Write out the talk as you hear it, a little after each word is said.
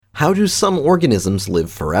How do some organisms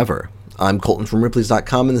live forever? I'm Colton from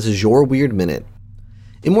Ripley's.com, and this is your Weird Minute.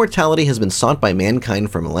 Immortality has been sought by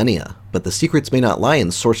mankind for millennia, but the secrets may not lie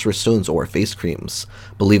in sorcerer's stones or face creams.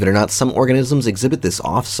 Believe it or not, some organisms exhibit this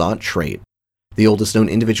oft-sought trait. The oldest known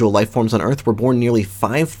individual life forms on Earth were born nearly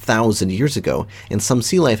 5,000 years ago, and some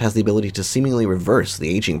sea life has the ability to seemingly reverse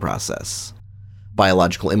the aging process.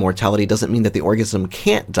 Biological immortality doesn't mean that the organism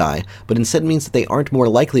can't die, but instead means that they aren't more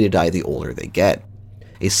likely to die the older they get.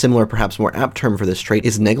 A similar, perhaps more apt term for this trait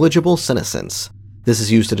is negligible senescence. This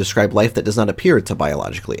is used to describe life that does not appear to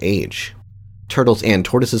biologically age. Turtles and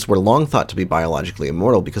tortoises were long thought to be biologically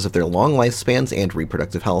immortal because of their long lifespans and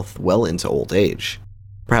reproductive health well into old age.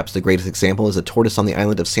 Perhaps the greatest example is a tortoise on the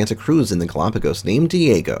island of Santa Cruz in the Galapagos named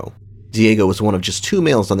Diego. Diego was one of just 2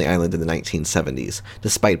 males on the island in the 1970s.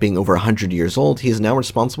 Despite being over 100 years old, he is now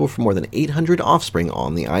responsible for more than 800 offspring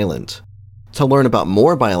on the island. To learn about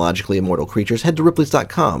more biologically immortal creatures, head to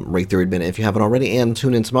Ripley's.com, rate the Weird Minute if you haven't already, and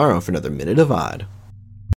tune in tomorrow for another Minute of Odd.